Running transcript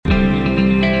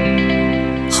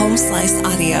Slice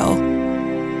Audio.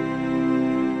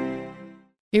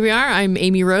 Here we are. I'm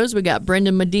Amy Rose. We got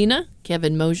Brendan Medina,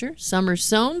 Kevin Mosier, Summer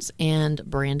Soanes, and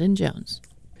Brandon Jones.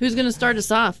 Who's going to start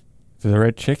us off? The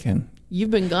red chicken.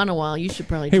 You've been gone a while. You should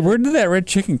probably... Hey, where did that red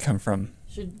chicken come from?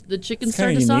 Should the chicken It's start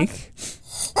kind us of off? unique.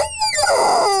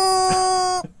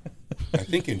 I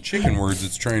think in chicken words,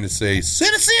 it's trying to say,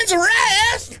 citizens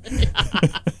arrest!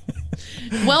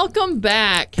 Welcome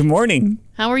back. Good morning.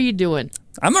 How are you doing?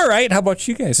 I'm all right. How about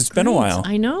you guys? It's been a while.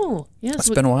 I know. Yes, It's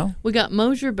been a while. We got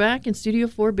Mosier back in Studio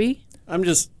 4B. I'm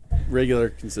just regular,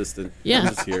 consistent. Yeah. I'm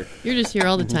just here. You're just here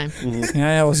all the time.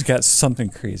 Yeah, I always got something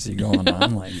crazy going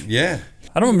on. Like, Yeah.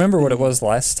 I don't remember what it was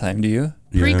last time. Do you?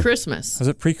 Pre-Christmas. Was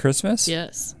it pre-Christmas?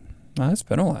 Yes. Oh, it's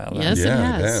been a while. Then. Yes, it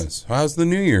Yeah, it has. has. How's the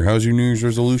new year? How's your New Year's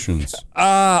resolutions?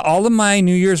 All of my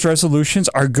New Year's resolutions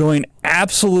are going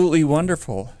absolutely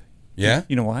wonderful. Yeah?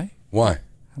 You know why? Why?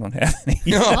 I don't have any.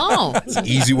 Oh,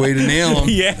 Easy way to nail them.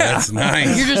 Yeah. That's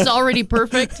nice. you're just already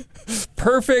perfect?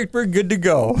 Perfect. We're good to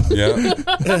go.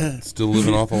 Yeah. Still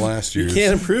living off of last year's.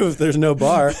 Can't improve if there's no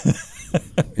bar.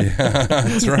 Yeah,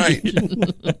 that's right.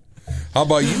 How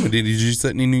about you? Did you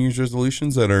set any New Year's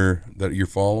resolutions that you're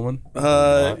following?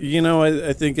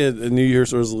 I think a New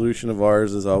Year's resolution of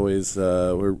ours is always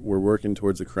we're working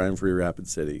towards a crime-free Rapid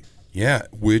City. Yeah,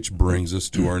 which brings us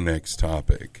to our next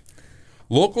topic.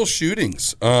 Local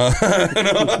shootings. Yeah,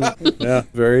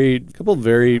 couple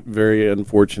very, very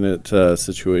unfortunate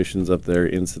situations up there,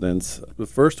 incidents. The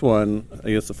first one,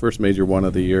 I guess the first major one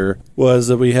of the year, was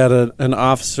that we had an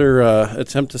officer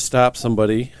attempt to stop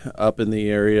somebody up in the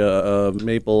area of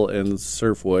Maple and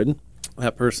Surfwood.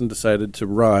 That person decided to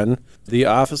run. The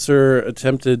officer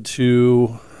attempted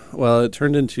to, it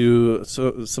turned into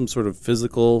some sort of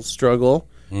physical struggle,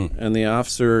 and the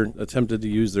officer attempted to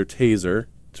use their taser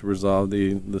to resolve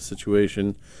the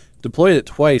situation. Deployed it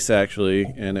twice, actually,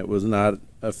 and it was not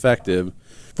effective.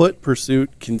 Foot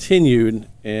pursuit continued,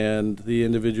 and the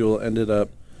individual ended up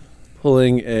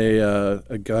pulling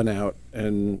a gun out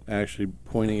and actually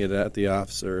pointing it at the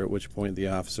officer, at which point the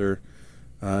officer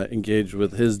engaged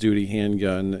with his duty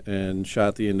handgun and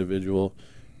shot the individual.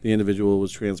 The individual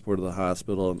was transported to the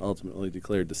hospital and ultimately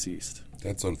declared deceased.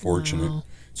 That's unfortunate. Wow.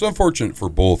 It's unfortunate for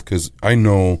both because I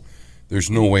know there's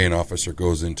no way an officer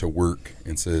goes into work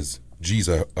and says, geez,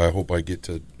 I hope I get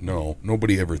to know.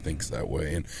 Nobody ever thinks that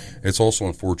way. And it's also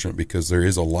unfortunate because there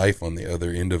is a life on the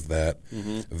other end of that,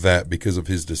 that because of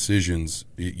his decisions,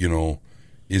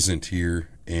 isn't here.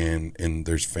 And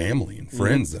there's family and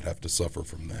friends that have to suffer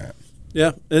from that.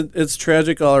 Yeah, it's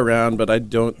tragic all around, but I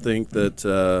don't think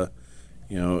that,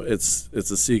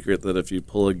 it's a secret that if you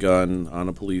pull a gun on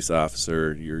a police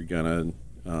officer, you're going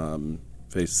to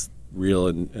face real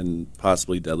and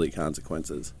possibly deadly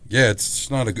consequences. Yeah, it's just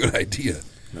not a good idea.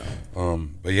 No.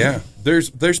 But yeah, there's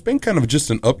been kind of just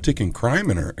an uptick in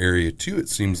crime in our area too, it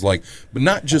seems like, but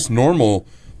not just normal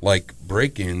like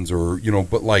break-ins or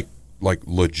but like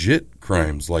legit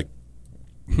crimes like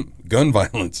gun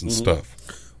violence and stuff.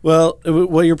 Well,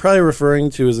 what you're probably referring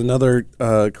to is another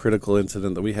critical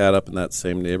incident that we had up in that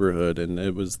same neighborhood, and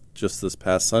it was just this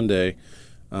past Sunday.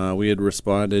 We had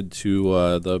responded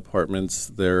to the apartments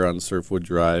there on Surfwood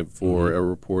Drive for a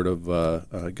report of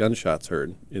gunshots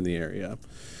heard in the area.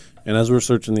 And as we're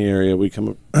searching the area, we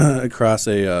come across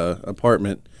a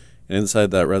apartment, and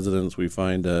inside that residence we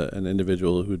find an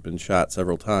individual who had been shot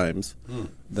several times.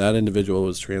 That individual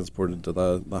was transported to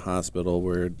the hospital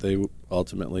where they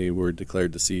ultimately were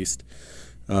declared deceased.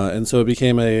 And so it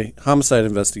became a homicide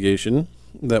investigation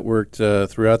that worked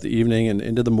throughout the evening and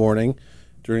into the morning.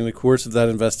 During the course of that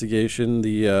investigation,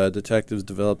 the detectives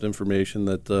developed information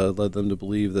that led them to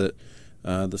believe that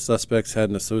the suspects had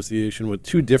an association with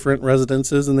two different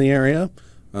residences in the area,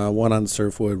 one on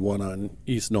Surfwood, one on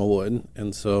East Knollwood.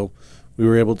 And so we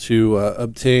were able to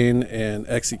obtain and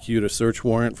execute a search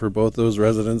warrant for both those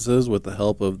residences with the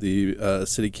help of the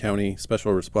city-county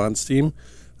special response team.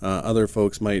 Other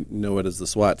folks might know it as the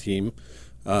SWAT team.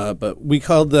 But we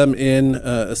called them in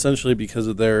essentially because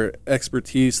of their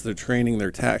expertise, their training, their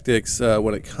tactics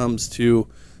when it comes to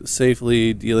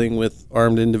safely dealing with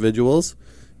armed individuals.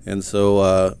 And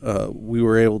so we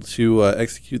were able to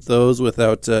execute those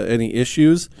without any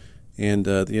issues. And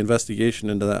the investigation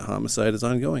into that homicide is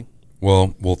ongoing.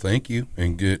 Well, thank you,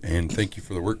 and thank you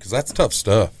for the work, because that's tough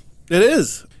stuff. It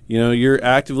is. You're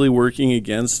actively working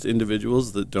against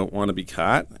individuals that don't want to be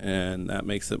caught, and that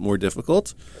makes it more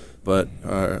difficult. But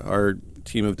our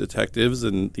team of detectives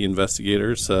and the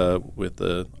investigators with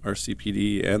the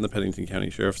RCPD and the Pennington County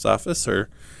Sheriff's Office are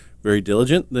very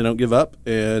diligent. They don't give up,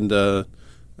 and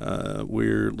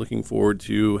we're looking forward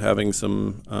to having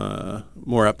some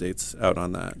more updates out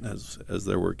on that as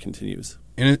their work continues.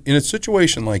 in a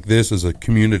situation like this as a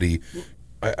community,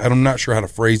 I'm not sure how to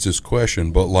phrase this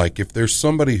question, but like if there's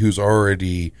somebody who's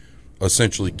already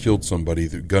essentially killed somebody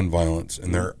through gun violence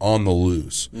and they're on the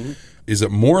loose, is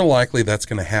it more likely that's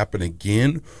going to happen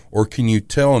again, or can you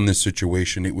tell in this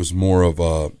situation it was more of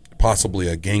a possibly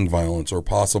a gang violence or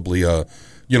possibly a,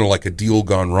 you know, like a deal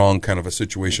gone wrong kind of a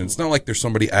situation? It's not like there's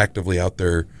somebody actively out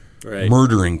there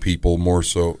murdering people, more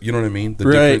so, you know what I mean? The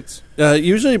difference.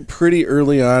 Usually pretty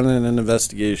early on in an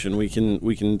investigation, we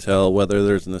can tell whether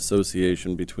there's an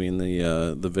association between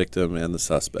the victim and the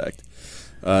suspect.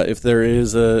 If there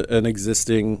is an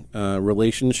existing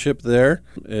relationship there,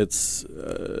 it's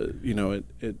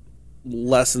it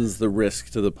lessens the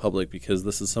risk to the public, because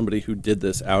this is somebody who did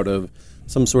this out of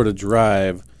some sort of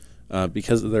drive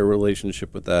because of their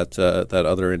relationship with that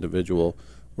other individual.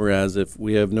 Whereas if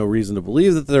we have no reason to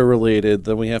believe that they're related,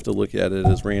 then we have to look at it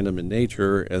as random in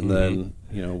nature, and then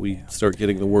we start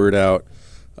getting the word out,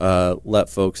 let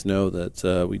folks know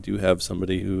that we do have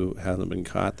somebody who hasn't been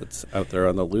caught that's out there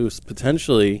on the loose,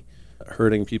 potentially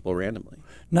hurting people randomly.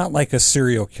 Not like a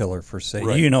serial killer per se.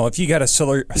 Right. You know, if you got a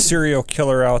serial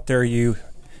killer out there, you're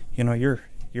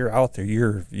out there.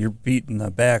 You're beating the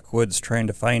backwoods trying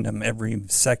to find them every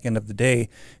second of the day.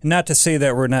 And not to say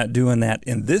that we're not doing that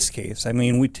in this case. I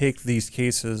mean, we take these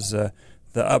cases the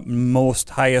utmost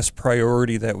highest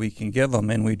priority that we can give them,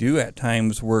 and we do at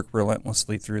times work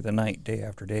relentlessly through the night, day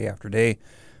after day after day,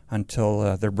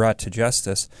 until they're brought to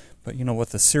justice. But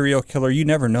with a serial killer, you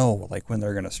never know like when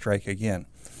they're going to strike again.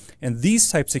 And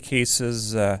these types of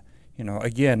cases,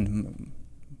 again,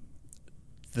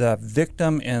 the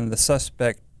victim and the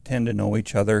suspect tend to know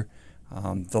each other.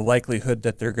 The likelihood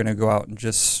that they're going to go out and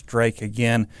just strike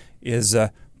again is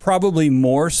probably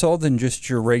more so than just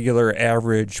your regular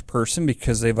average person,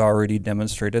 because they've already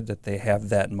demonstrated that they have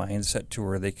that mindset to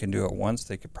where they can do it once.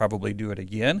 They could probably do it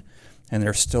again, and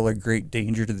they're still a great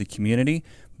danger to the community,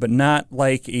 but not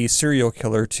like a serial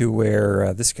killer to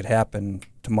where this could happen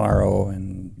tomorrow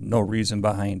and no reason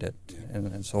behind it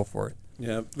and so forth.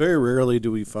 Yeah, very rarely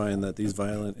do we find that these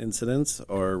violent incidents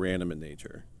are random in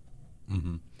nature.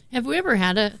 Mm-hmm. Have we ever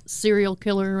had a serial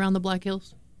killer around the Black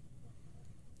Hills?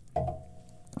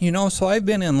 So I've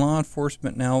been in law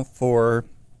enforcement now for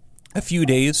a few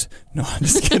days. No, I'm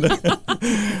just kidding.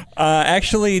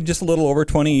 Actually, just a little over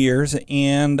 20 years,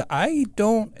 and I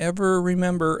don't ever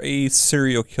remember a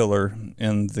serial killer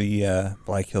in the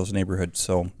Black Hills neighborhood,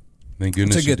 so thank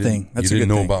goodness it's a good thing. You didn't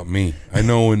know about me. I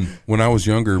know when I was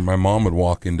younger, my mom would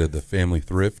walk into the family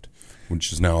thrift,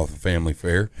 which is now the family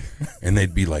fair, and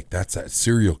they'd be like, "That's that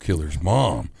serial killer's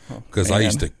mom," because I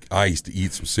used to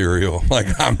eat some cereal. Like,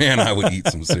 I would eat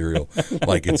some cereal.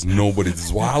 Like it's nobody. This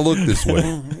is why I look this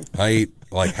way. I ate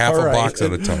like half a box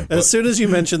at a time. As soon as you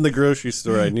mentioned the grocery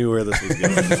store, I knew where this was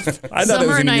going. I thought it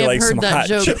was going to be like some hot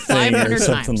chip thing or 500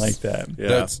 something times. like that.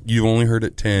 Yeah, You've only heard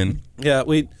it 10. yeah.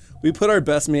 We put our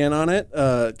best man on it,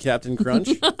 Captain Crunch.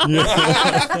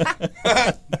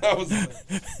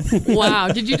 Wow,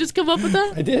 did you just come up with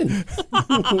that? I did.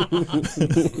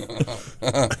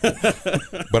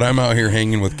 But I'm out here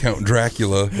hanging with Count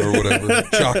Dracula or whatever,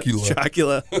 Chocula.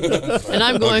 Chocula. And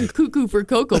I'm going cuckoo for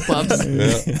Cocoa Puffs.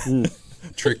 Yeah.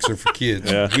 Tricks are for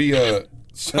kids. Yeah. We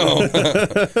Thanks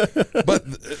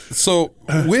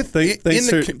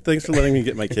for letting me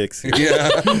get my kicks here.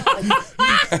 Yeah.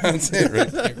 That's it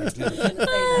right there.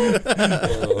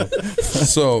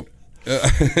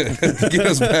 To get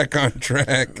us back on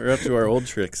track. We're up to our old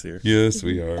tricks here. Yes,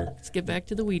 we are. Let's get back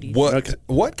to the Wheaties.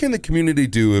 What can the community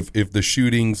do if the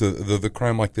shootings, the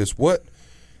crime like this,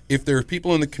 if there are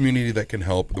people in the community that can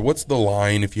help? What's the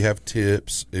line? If you have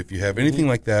tips, if you have anything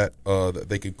like that that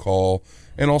they could call,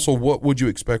 and also what would you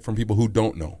expect from people who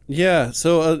don't know? Yeah,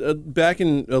 so back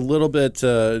in a little bit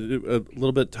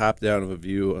top down of a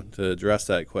view to address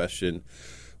that question.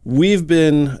 We've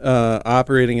been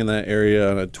operating in that area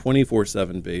on a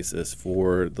 24/7 basis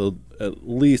for the at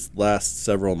least last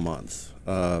several months.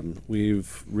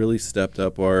 We've really stepped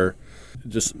up our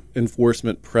just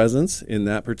enforcement presence in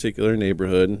that particular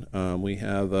neighborhood. We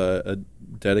have a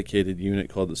dedicated unit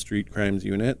called the Street Crimes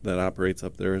Unit that operates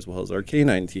up there, as well as our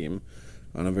K-9 team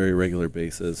on a very regular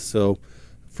basis. So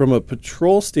from a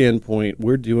patrol standpoint,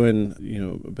 we're doing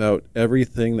about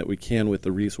everything that we can with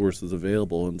the resources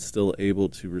available, and still able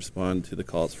to respond to the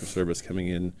calls for service coming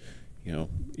in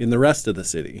in the rest of the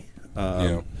city.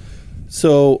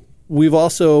 So we've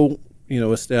also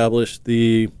established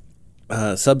the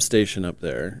substation up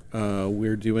there.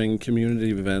 We're doing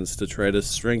community events to try to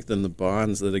strengthen the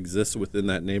bonds that exist within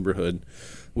that neighborhood.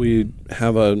 We've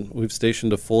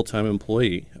stationed a full-time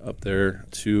employee up there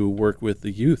to work with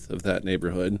the youth of that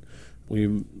neighborhood.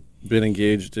 We've been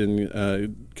engaged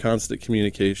in constant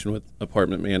communication with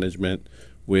apartment management,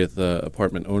 with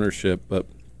apartment ownership, but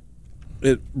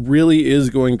it really is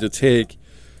going to take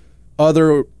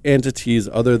other entities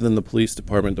other than the police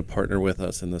department to partner with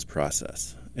us in this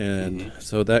process. And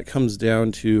so that comes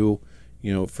down to,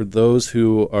 for those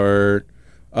who are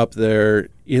up there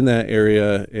in that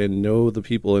area and know the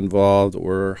people involved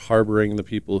or harboring the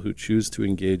people who choose to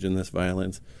engage in this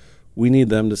violence, we need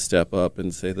them to step up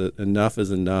and say that enough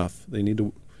is enough. They need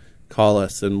to call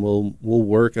us, and we'll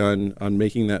work on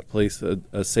making that place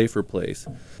a safer place.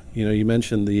 You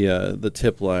mentioned the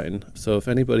tip line. So if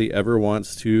anybody ever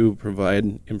wants to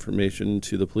provide information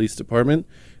to the police department,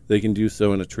 they can do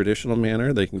so in a traditional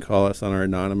manner. They can call us on our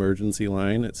non-emergency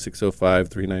line at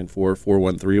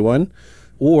 605-394-4131.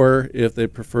 Or if they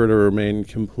prefer to remain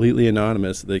completely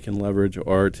anonymous, they can leverage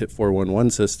our Tip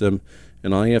 411 system.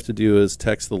 And all you have to do is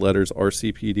text the letters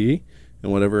RCPD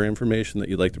and whatever information that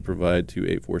you'd like to provide to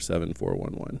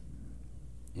 847-411.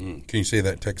 Can you say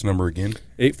that text number again?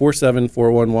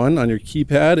 847-411. On your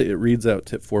keypad, it reads out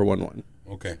Tip 411.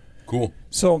 Okay, cool.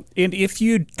 So, and if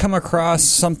you come across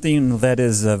something that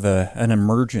is of an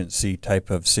emergency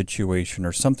type of situation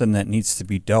or something that needs to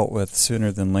be dealt with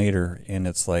sooner than later, and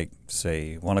it's like,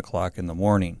 say, 1 o'clock in the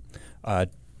morning,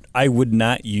 I would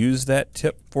not use that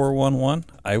Tip 411.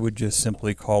 I would just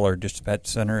simply call our dispatch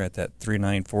center at that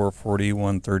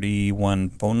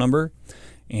 394-4131 phone number,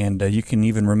 and you can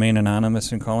even remain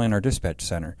anonymous in calling our dispatch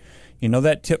center.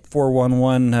 That Tip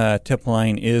 411 tip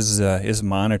line is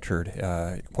monitored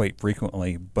quite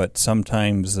frequently, but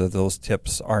sometimes those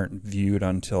tips aren't viewed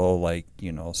until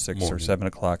 6 or 7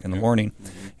 o'clock in the morning,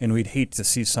 and we'd hate to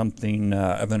see something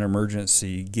of an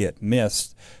emergency get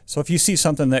missed. So if you see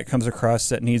something that comes across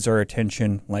that needs our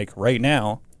attention, like right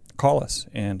now, call us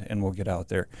and we'll get out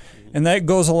there. And that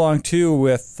goes along too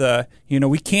with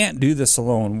we can't do this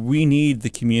alone. We need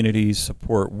the community's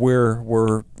support.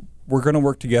 We're going to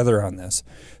work together on this.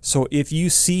 So if you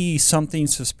see something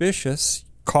suspicious,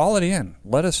 call it in.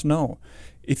 Let us know.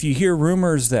 If you hear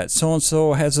rumors that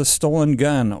so-and-so has a stolen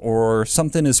gun or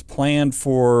something is planned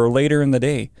for later in the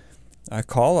day,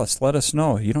 call us. Let us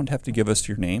know. You don't have to give us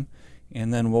your name.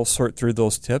 And then we'll sort through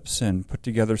those tips and put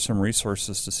together some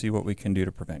resources to see what we can do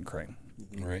to prevent crime.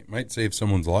 Right. Might save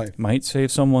someone's life. Might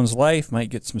save someone's life. Might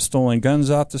get some stolen guns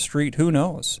off the street. Who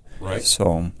knows? Right.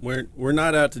 So we're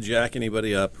not out to jack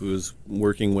anybody up who's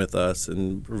working with us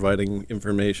and providing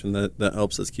information that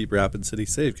helps us keep Rapid City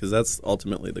safe, because that's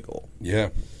ultimately the goal.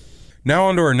 Yeah. Now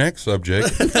on to our next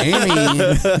subject. Amy, and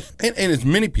it's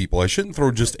many people. I shouldn't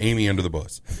throw just Amy under the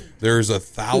bus. There's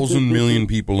 1,000 million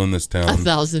people in this town.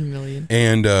 1,000 million.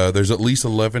 And there's at least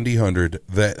 1,100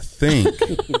 that think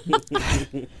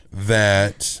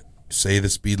that, say the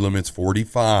speed limit's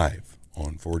 45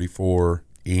 on 44,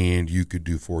 and you could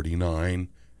do 49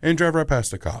 and drive right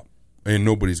past a cop, and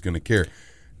nobody's going to care.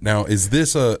 Now, is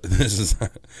this a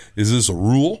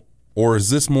rule, or is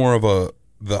this more of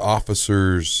the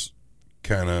officer's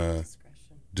kind of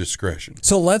discretion?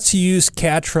 So let's use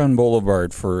Catron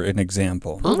Boulevard for an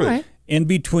example. All right. In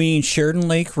between Sheridan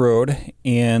Lake Road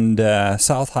and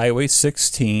South Highway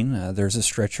 16, there's a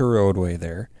stretch of roadway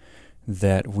there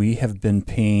that we have been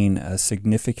paying a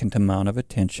significant amount of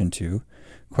attention to,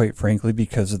 quite frankly,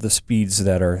 because of the speeds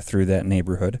that are through that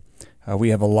neighborhood. We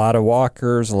have a lot of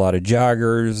walkers, a lot of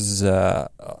joggers,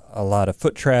 a lot of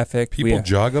foot traffic. People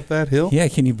jog up that hill? Yeah,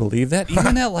 can you believe that?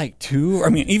 Even at 2,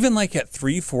 even at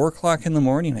 3, 4 o'clock in the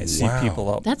morning, I see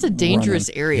people out. That's a dangerous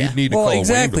area. You'd need to call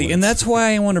exactly. an And ambulance. that's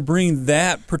why I want to bring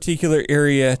that particular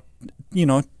area,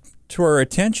 to our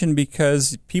attention,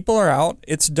 because people are out.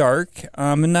 It's dark,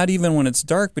 and not even when it's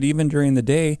dark, but even during the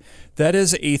day. That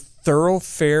is a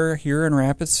thoroughfare here in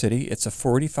Rapid City. It's a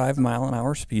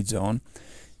 45-mile-an-hour speed zone.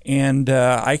 And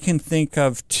I can think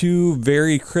of 2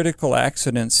 very critical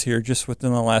accidents here just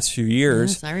within the last few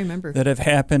years. Yes, I remember. That have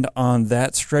happened on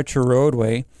that stretch of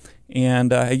roadway.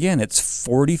 And again, it's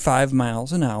 45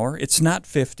 miles an hour. It's not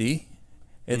 50.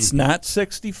 It's not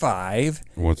 65.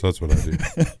 That's what I do.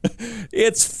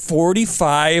 It's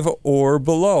 45 or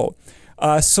below.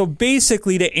 So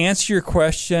basically, to answer your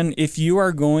question, if you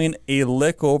are going a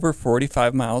lick over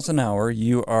 45 miles an hour,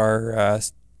 you are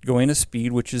going a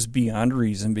speed which is beyond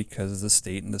reason, because the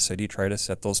state and the city try to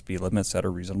set those speed limits at a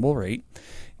reasonable rate.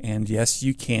 And yes,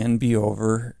 you can be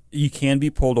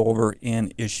pulled over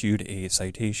and issued a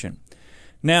citation.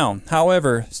 Now,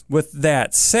 however, with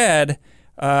that said,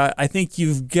 I think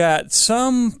you've got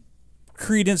some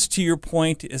credence to your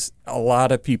point. Is a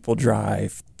lot of people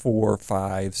drive 4,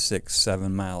 5, 6,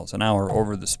 7 miles an hour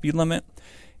over the speed limit.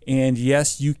 And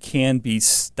yes, you can be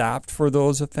stopped for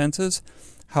those offenses.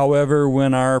 However,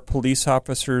 when our police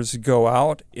officers go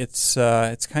out, it's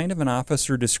kind of an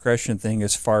officer discretion thing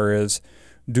as far as,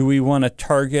 do we want to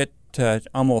target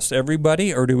almost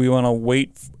everybody, or do we want to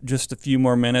wait just a few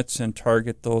more minutes and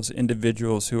target those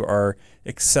individuals who are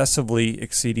excessively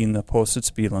exceeding the posted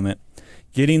speed limit,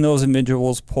 getting those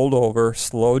individuals pulled over,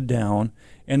 slowed down,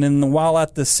 and then while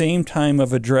at the same time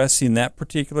of addressing that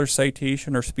particular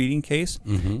citation or speeding case,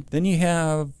 then you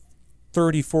have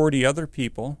 30, 40 other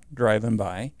people driving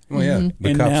by. Oh, yeah. The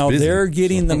And cop's now busy, they're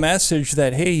getting the message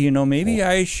that, hey, maybe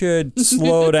I should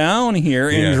slow down here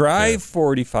and drive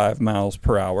 45 miles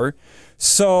per hour.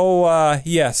 So,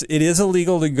 yes, it is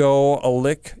illegal to go a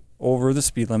lick over the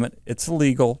speed limit. It's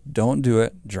illegal. Don't do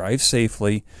it. Drive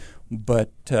safely.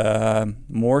 But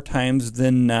more times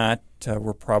than not,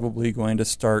 we're probably going to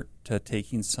start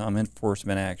taking some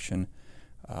enforcement action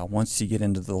once you get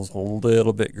into those a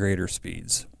little bit greater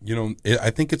speeds.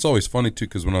 I think it's always funny, too,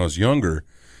 because when I was younger,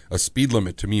 a speed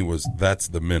limit to me was that's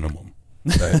the minimum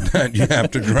that you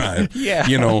have to drive. Yeah.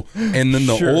 And then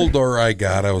the Sure. older I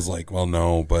got, I was like, well,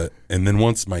 no. And then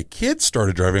once my kids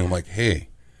started driving, I'm like, hey,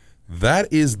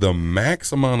 that is the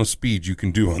max amount of speed you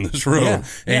can do on this road. Yeah.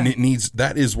 And Yeah.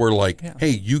 that is where, hey,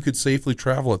 you could safely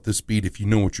travel at this speed if you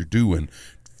know what you're doing.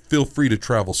 Feel free to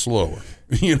travel slower,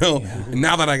 And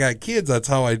now that I got kids, that's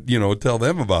how I, tell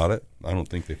them about it. I don't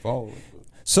think they follow it.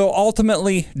 So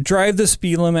ultimately, drive the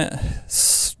speed limit,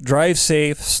 drive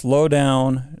safe, slow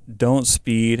down, don't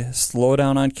speed, slow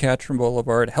down on Katrin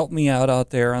Boulevard. Help me out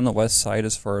there on the west side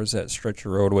as far as that stretch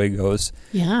of roadway goes.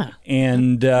 Yeah.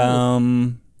 And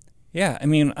I'm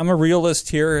a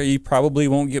realist here. You probably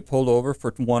won't get pulled over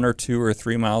for 1 or 2 or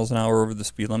 3 miles an hour over the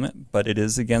speed limit, but it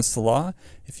is against the law.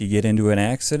 If you get into an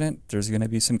accident, there's going to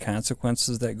be some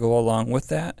consequences that go along with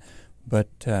that. But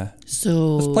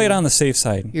So let's play it on the safe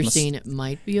side. You're saying it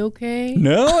might be okay?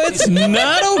 No, it's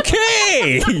not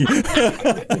okay.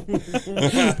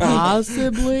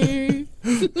 Possibly.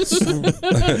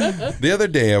 The other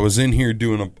day, I was in here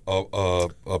doing a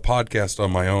podcast on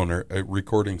my own, or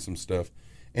recording some stuff.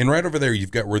 And right over there,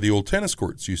 you've got where the old tennis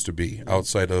courts used to be.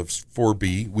 Outside of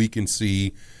 4B, we can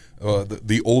see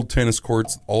the old tennis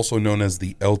courts, also known as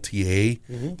the LTA,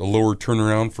 the lower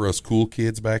turnaround for us cool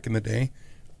kids back in the day.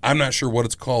 I'm not sure what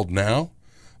it's called now,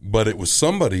 but it was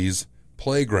somebody's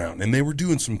playground, and they were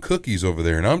doing some cookies over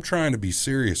there. And I'm trying to be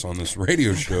serious on this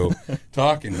radio show,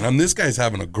 talking, and this guy's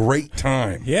having a great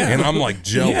time. Yeah. And I'm like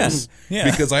jealous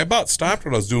because I about stopped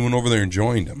what I was doing over there and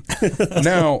joined him.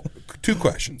 Now, 2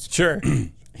 questions. Sure.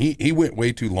 He went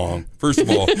way too long. First of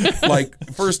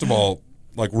all,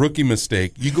 rookie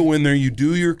mistake. You go in there, you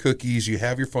do your cookies, you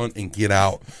have your fun, and get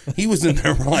out. He was in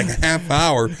there for like a half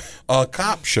hour. A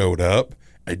cop showed up,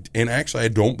 and actually, I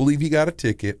don't believe he got a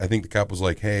ticket. I think the cop was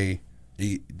like, "Hey,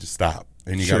 just stop,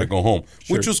 and you got to go home,"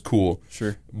 which was cool.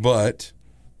 Sure, but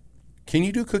can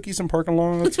you do cookies in parking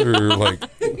lots, or like?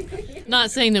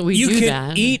 Not saying that you do can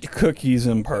that. eat cookies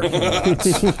in parking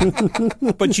lots,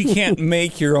 but you can't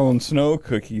make your own snow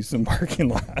cookies in parking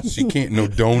lots. You can't, no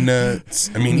donuts.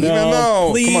 I mean, No, even though,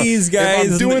 please, come on, guys,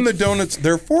 if I'm doing the donuts,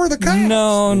 they're for the cops.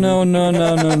 No.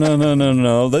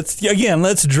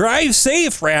 Let's drive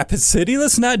safe, Rapid City.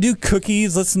 Let's not do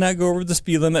cookies. Let's not go over the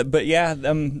speed limit. But yeah,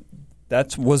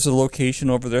 that was the location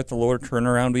over there at the lower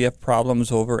turnaround. We have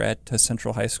problems over at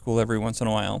Central High School every once in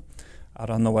a while. Out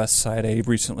on the west side, I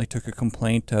recently took a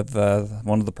complaint of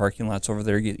one of the parking lots over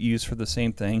there get used for the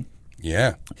same thing.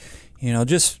 Yeah.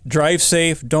 Just drive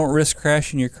safe. Don't risk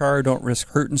crashing your car. Don't risk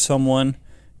hurting someone.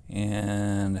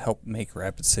 And help make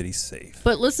Rapid City safe.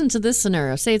 But listen to this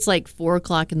scenario. Say it's like 4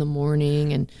 o'clock in the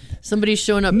morning and somebody's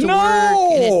showing up to No!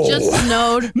 work and it just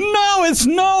snowed. No, it's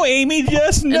no, Amy.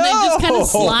 Just no. And they just kind of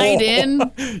slide in.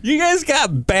 You guys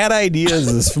got bad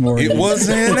ideas this morning. It was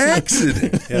an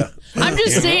accident. Yeah. I'm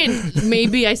just saying,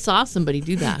 maybe I saw somebody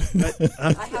do that.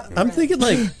 I'm thinking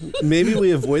like maybe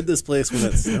we avoid this place when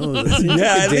it snows. It seems like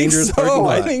I a think dangerous parking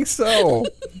lot. I think so.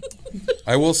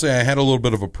 I will say I had a little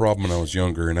bit of a problem when I was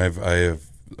younger, and I've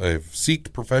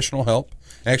seeked professional help.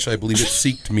 Actually, I believe it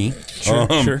seeked me.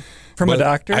 Sure. From a but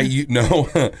doctor?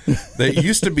 That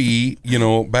used to be,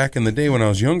 back in the day when I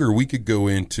was younger, we could go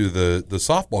into the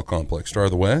softball complex, Star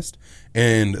of the West,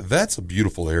 and that's a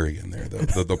beautiful area in there,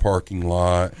 the parking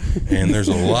lot, and there's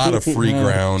a lot of free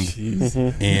ground,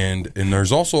 and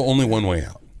there's also only one way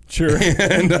out. Sure.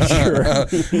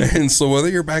 And so whether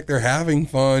you're back there having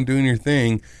fun, doing your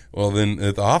thing, well, then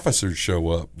if the officers show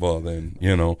up, well, then,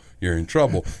 you're in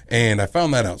trouble. And I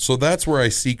found that out. So that's where I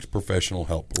seeked professional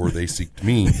help, or they seeked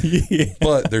me. Yeah.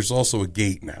 But there's also a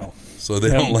gate now. So they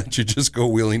don't let you just go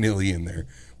willy-nilly in there,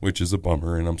 which is a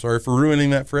bummer. And I'm sorry for ruining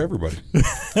that for everybody.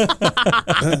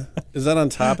 Is that on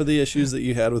top of the issues that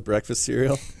you had with breakfast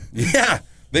cereal? Yeah.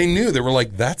 They knew. They were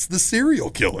like, that's the serial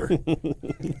killer.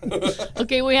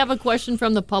 Okay, we have a question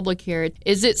from the public here.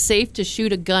 Is it safe to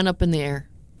shoot a gun up in the air?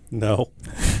 No.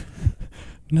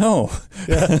 No.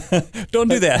 Don't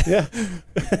do that. Yeah.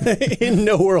 In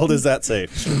no world is that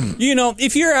safe.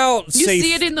 If you're out You safe,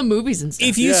 see it in the movies and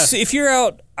stuff. if you're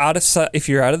out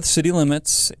of the city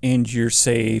limits and you're,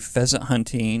 say, pheasant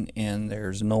hunting and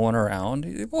there's no one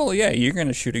around, well, yeah, you're going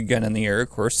to shoot a gun in the air, of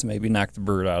course, to maybe knock the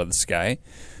bird out of the sky.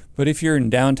 But if you're in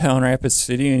downtown Rapid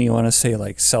City and you want to say,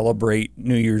 like, celebrate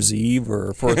New Year's Eve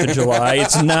or 4th of July,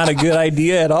 it's not a good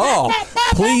idea at all.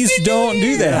 Please don't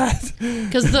do that.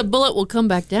 Because the bullet will come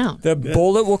back down. The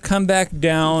bullet will come back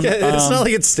down. Yeah, it's not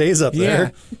like it stays up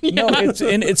there. No,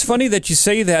 it's funny that you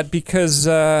say that because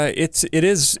it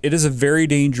is a very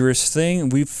dangerous thing.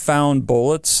 We've found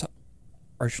bullets,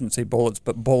 or I shouldn't say bullets,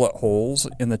 but bullet holes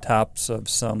in the tops of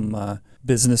some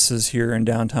businesses here in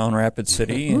downtown Rapid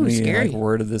City. Ooh, and scary.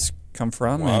 Where did this come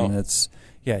from? Wow. And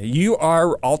you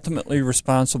are ultimately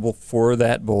responsible for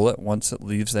that bullet once it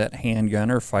leaves that handgun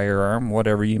or firearm,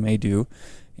 whatever you may do.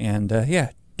 And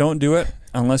don't do it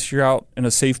unless you're out in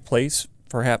a safe place,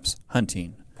 perhaps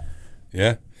hunting.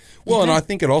 Yeah. Well, and I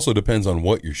think it also depends on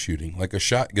what you're shooting. Like a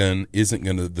shotgun isn't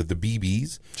going to, the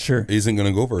BBs Sure. isn't going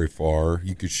to go very far.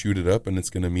 You could shoot it up and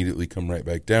it's going to immediately come right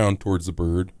back down towards the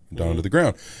bird, down to the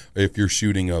ground. If you're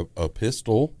shooting a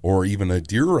pistol or even a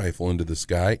deer rifle into the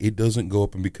sky, it doesn't go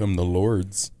up and become the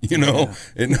Lord's,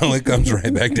 it comes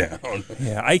right back down.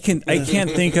 Yeah, I can't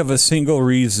think of a single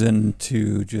reason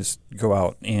to just go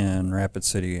out in Rapid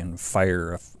City and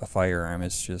fire a firearm.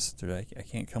 It's just I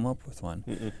can't come up with one.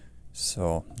 Mm-mm.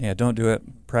 So yeah, don't do it.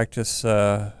 Practice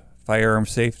firearm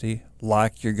safety.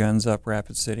 Lock your guns up,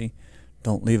 Rapid City.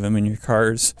 Don't leave them in your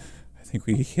cars. I think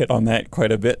we hit on that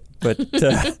quite a bit, but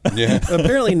Yeah.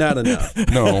 Apparently not enough.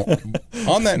 No.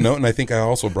 On that note, and I think I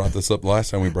also brought this up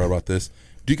last time we brought about this,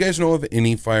 do you guys know of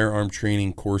any firearm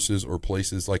training courses or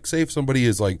places? Like, say if somebody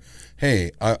is like,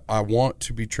 hey, I want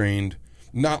to be trained,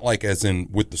 not like as in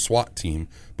with the SWAT team,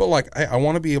 but like I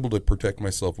want to be able to protect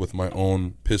myself with my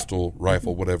own pistol,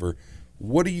 rifle, whatever.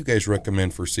 What do you guys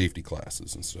recommend for safety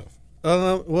classes and stuff?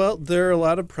 Well, there are a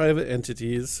lot of private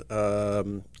entities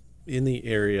in the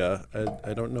area.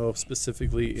 I don't know if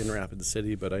specifically in Rapid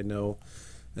City, but I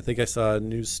think I saw a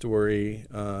news story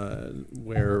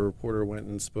where a reporter went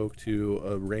and spoke to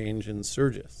a range in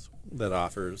Sturgis that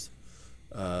offers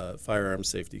firearm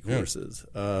safety courses.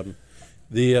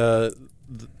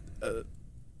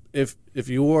 If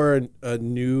you are a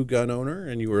new gun owner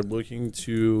and you are looking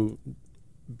to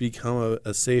become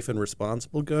a safe and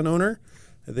responsible gun owner,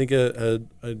 I think a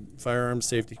firearm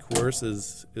safety course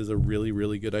is a really,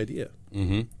 really good idea.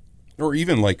 Mm-hmm. Or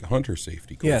even like hunter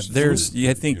safety courses.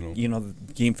 I think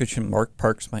Game Fish and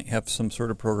Parks might have some sort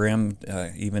of program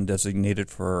even designated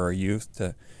for our youth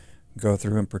to go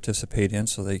through and participate in,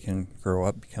 so they can grow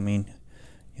up becoming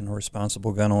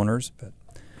responsible gun owners. But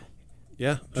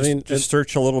yeah, just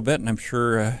search a little bit, and I'm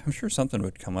sure something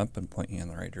would come up and point you in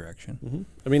the right direction. Mm-hmm.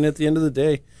 I mean, at the end of the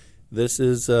day, this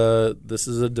is a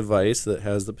device that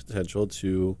has the potential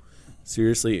to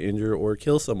seriously injure or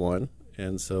kill someone,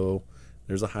 and so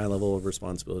there's a high level of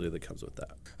responsibility that comes with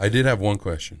that. I did have one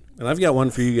question. And I've got one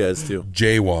for you guys, too.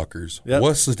 Jaywalkers. Yep.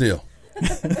 What's the deal?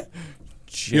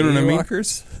 You know what I mean?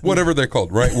 Jaywalkers? Whatever they're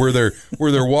called, right? Where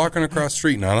they're walking across the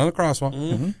street, not on a crosswalk.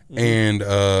 Mm-hmm. And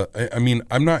I mean,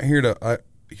 I'm not here to.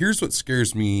 Here's what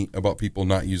scares me about people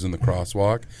not using the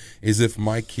crosswalk is if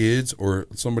my kids or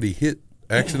somebody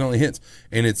accidentally hits,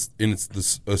 and it's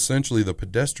essentially the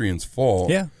pedestrian's fault.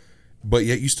 Yeah. But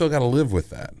yet you still got to live with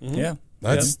that. Mm-hmm. Yeah.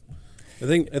 That's. Yeah.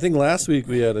 I think last week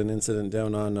we had an incident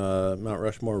down on Mount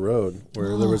Rushmore Road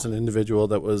where there was an individual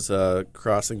that was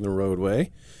crossing the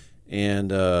roadway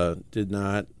and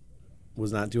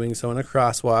was not doing so in a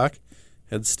crosswalk,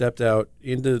 had stepped out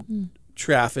into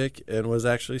traffic and was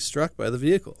actually struck by the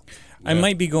vehicle. I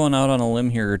might be going out on a limb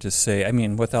here to say, I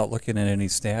mean, without looking at any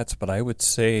stats, but I would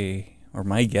say, or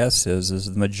my guess is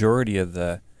the majority of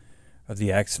the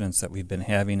accidents that we've been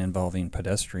having involving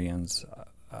pedestrians.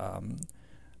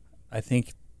 I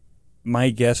think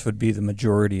my guess would be the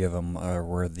majority of them are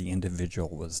where the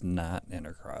individual was not in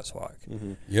a crosswalk.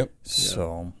 Mm-hmm. Yep.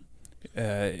 So,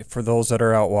 For those that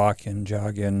are out walking,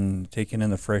 jogging, taking in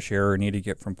the fresh air, or need to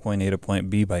get from point A to point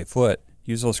B by foot,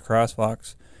 use those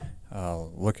crosswalks.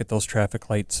 Look at those traffic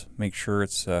lights. Make sure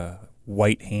it's a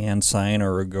white hand sign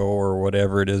or a go or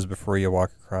whatever it is before you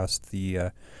walk across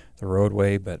the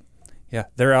roadway. But yeah,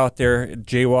 they're out there.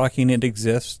 Jaywalking, it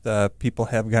exists. People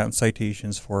have gotten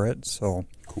citations for it. So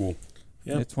Cool.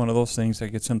 Yeah. it's one of those things that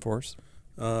gets enforced.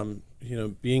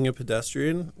 Being a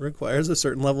pedestrian requires a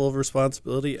certain level of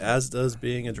responsibility, as does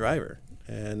being a driver.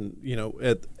 And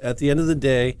at the end of the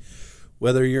day,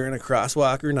 whether you're in a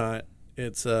crosswalk or not,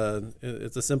 it's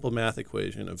a simple math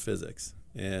equation of physics.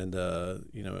 And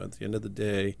at the end of the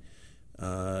day,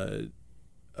 a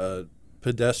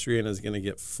pedestrian is going to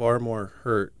get far more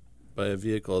hurt by a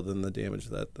vehicle than the damage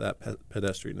that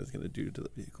pedestrian is going to do to the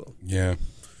vehicle. Yeah.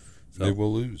 They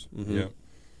will lose. Mm-hmm. Yeah.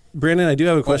 Brandon, I do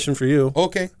have a question for you.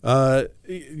 Okay. There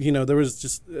was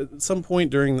just at some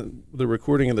point during the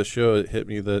recording of the show, it hit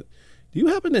me that, do you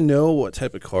happen to know what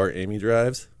type of car Amy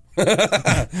drives?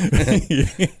 I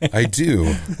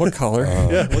do. What color?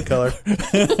 Yeah, what color?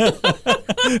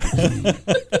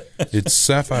 It's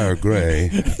sapphire gray.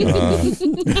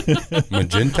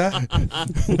 Magenta?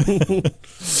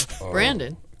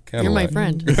 Brandon, Cadillac. you're my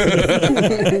friend.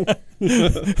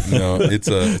 No, it's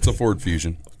a Ford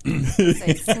Fusion.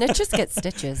 Snitches get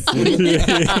stitches.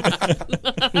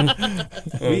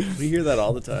 We hear that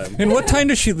all the time. And what time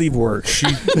does she leave work?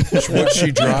 What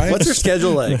she drives? What's her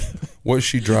schedule like? What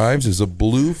she drives is a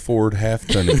blue Ford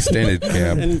half-ton extended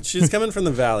cab. And she's coming from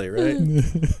the valley, right?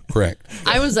 Correct.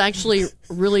 I was actually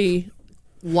really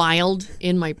wild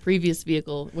in my previous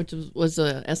vehicle, which was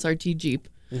a SRT Jeep.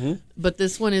 Mm-hmm. But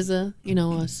this one is a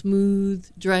smooth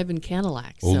driving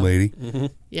Cadillac. Old so, lady. Mm-hmm.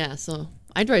 Yeah, so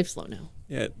I drive slow now.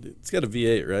 Yeah, it's got a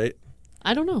V8, right?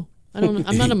 I don't know.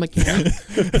 I'm not a mechanic.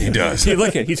 He does. See,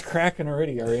 look at he's cracking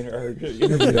already. Our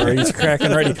interviewer, he's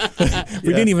cracking already.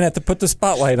 We didn't even have to put the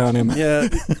spotlight on him. Yeah,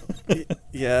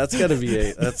 it's got a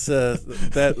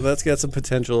V8. That's got some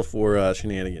potential for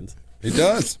shenanigans. It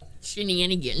does.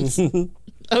 Shenanigans.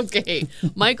 Okay,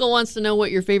 Michael wants to know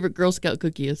what your favorite Girl Scout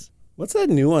cookie is. What's that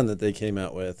new one that they came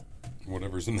out with?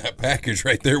 Whatever's in that package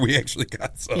right there, we actually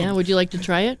got some. Yeah, would you like to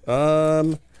try it?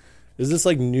 Is this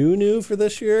like new for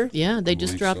this year? Yeah, they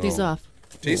just believe dropped these so. off.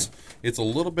 It's a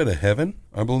little bit of heaven,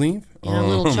 I believe. Yeah, a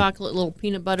little chocolate, little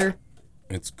peanut butter.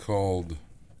 It's called...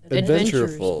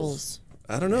 Adventurefuls.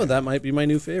 I don't know. That might be my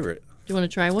new favorite. Do you want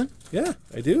to try one? Yeah,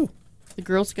 I do. The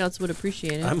Girl Scouts would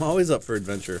appreciate it. I'm always up for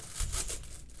adventure.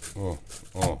 Oh.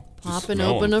 Pop and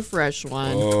open a fresh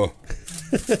one. Oh.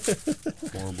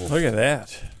 Horrible. Look at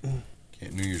that.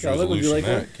 Can't New Year's Charlotte, would you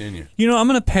resolution like that, can you? I'm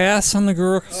going to pass on the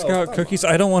Girl Scout cookies.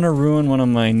 I don't want to ruin one of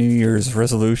my New Year's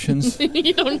resolutions.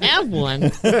 You don't have one.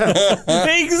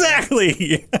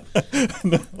 Exactly.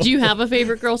 Do you have a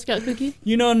favorite Girl Scout cookie?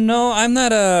 No, I'm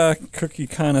not a cookie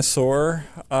connoisseur.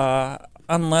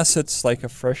 Unless it's like a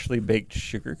freshly baked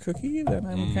sugar cookie, then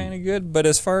I'm kind of good. But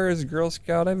as far as Girl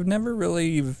Scout, I've never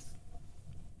really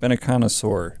been a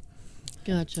connoisseur.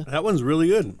 Gotcha. That one's really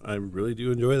good. I really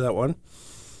do enjoy that one.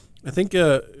 I think,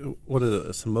 what is it,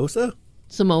 a samosa?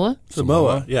 Samoa?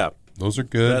 Samoa, yeah. Those are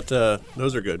good.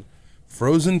 Those are good.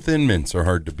 Frozen Thin Mints are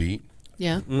hard to beat.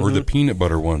 Yeah. Or the peanut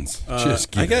butter ones.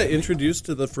 I got introduced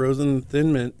to the frozen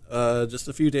Thin Mint just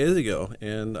a few days ago,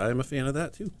 and I'm a fan of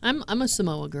that too. I'm a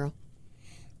Samoa girl.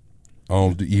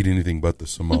 I'll eat anything but the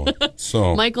Samoa.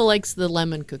 So Michael likes the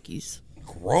lemon cookies.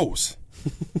 gross.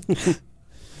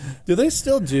 Do they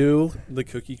still do the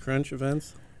Cookie Crunch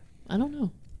events? I don't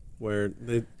know. Where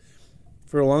they,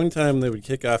 for a long time, they would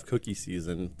kick off cookie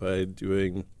season by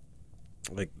doing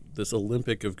like this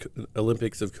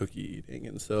Olympics of cookie eating,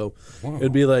 and so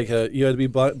it'd be like you had to be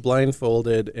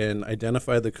blindfolded and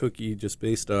identify the cookie just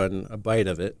based on a bite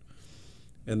of it,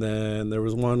 and then there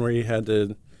was one where you had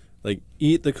to like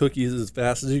eat the cookies as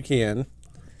fast as you can,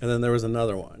 and then there was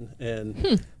another one,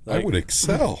 and I would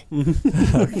excel.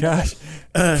 Oh, gosh.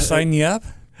 Sign you up?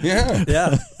 Yeah.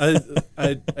 yeah,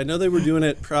 I know they were doing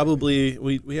it. Probably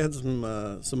we had some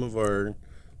of our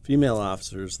female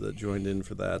officers that joined in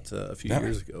for that a few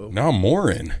years ago. Now I'm more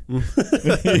in.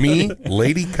 Me,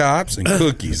 lady cops, and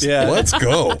cookies. Yeah. Let's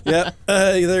go. Yeah,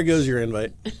 there goes your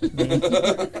invite.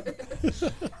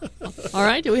 All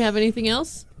right. Do we have anything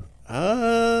else?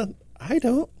 I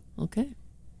don't. Okay.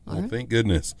 Well, thank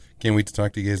goodness. Can't wait to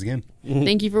talk to you guys again.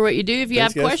 Thank you for what you do. If you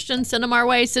Thanks, have guys. questions, send them our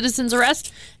way. Citizens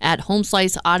Arrest at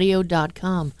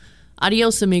homesliceaudio.com.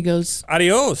 Adios, amigos.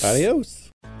 Adios.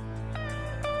 Adios.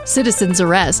 Citizens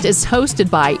Arrest is hosted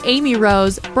by Amy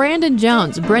Rose, Brandon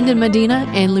Jones, Brendan Medina,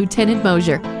 and Lieutenant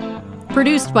Mosier.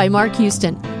 Produced by Mark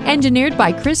Houston. Engineered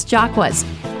by Chris Jacquez.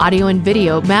 Audio and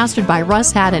video mastered by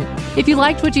Russ Haddon. If you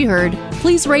liked what you heard,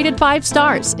 please rate it 5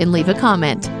 stars and leave a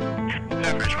comment.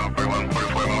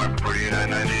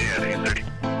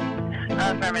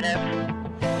 Affirmative.